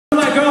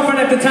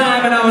the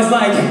time and I was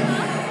like,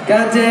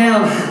 God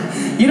damn,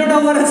 you don't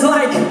know what it's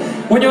like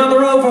when you're on the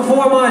road for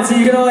 4 months and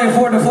you can only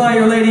afford to fly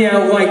your lady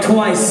out like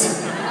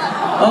twice.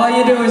 All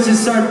you do is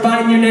just start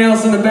biting your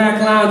nails in the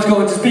back lounge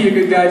going, just be a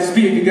good guy, just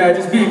be a good guy,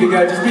 just be a good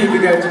guy, just be a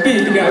good guy, just be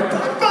a good guy.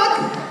 Fuck!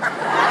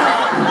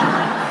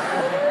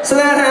 So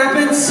that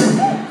happens.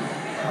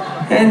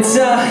 And it's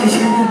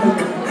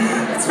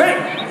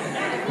right.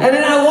 And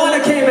then I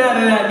Wanna came out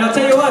of that, and I'll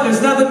tell you what,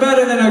 there's nothing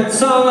better than a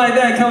song like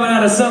that coming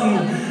out of something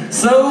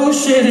so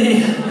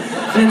shitty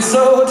and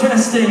so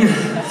testing.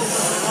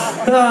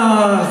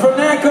 From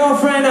that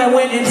girlfriend, I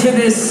went into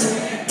this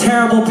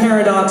terrible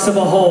paradox of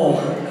a hole.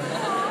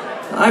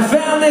 I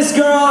found this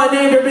girl, I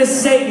named her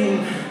Miss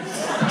Satan.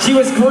 She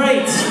was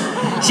great.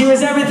 She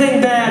was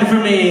everything bad for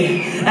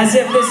me, as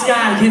if this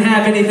guy can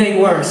have anything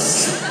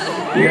worse.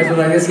 You guys were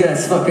like, this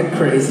guy's fucking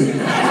crazy.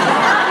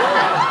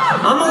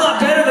 I'm a lot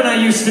better than I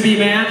used to be,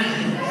 man.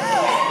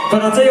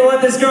 But I'll tell you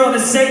what, this girl,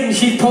 Miss Satan,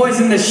 she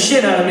poisoned the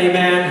shit out of me,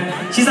 man.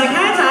 She's like,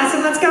 hi,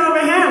 Tyson, let's go over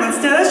here, let's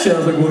do this shit. I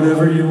was like,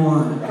 whatever you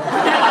want.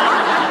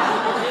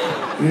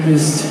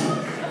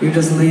 You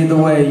just lead the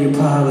way, you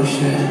pile of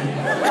shit.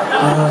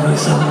 I love you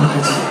so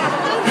much.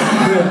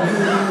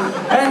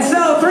 And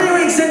so, 3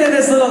 weeks into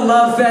this little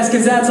love fest,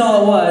 because that's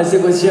all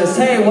it was just,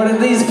 hey, what do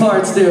these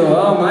parts do?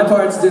 Oh, my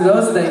parts do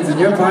those things, and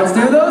your parts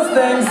do those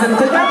things, and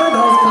together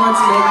those parts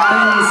make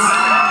things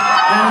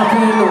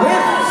happen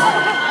with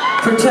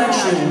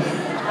protection.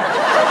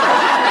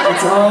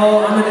 It's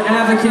all, I'm an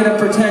advocate of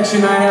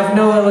protection. I have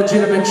no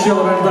illegitimate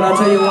children, but I'll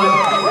tell you what,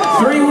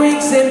 3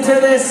 weeks into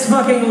this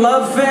fucking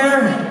love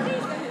fair,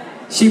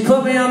 she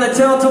put me on the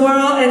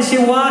tilt-a-whirl and she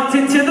walked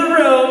into the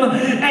room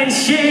and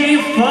she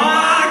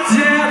fucked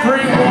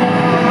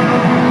everyone.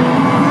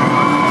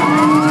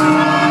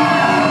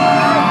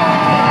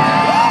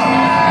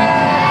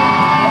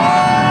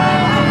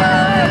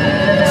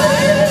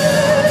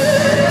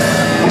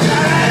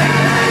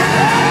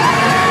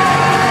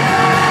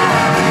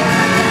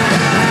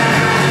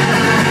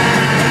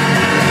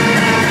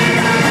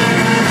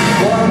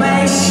 What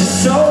makes you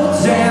so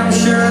damn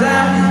sure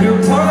that you're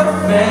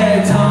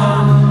perfect, huh?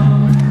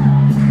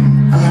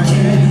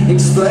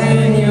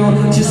 Explain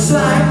you just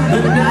like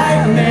a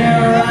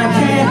nightmare. I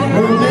can't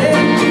remember.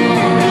 Makes you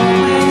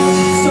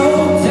so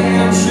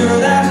damn sure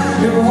that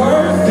you're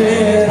worth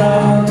it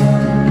all.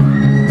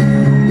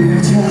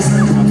 You're just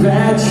a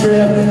bad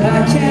trip.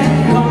 I can't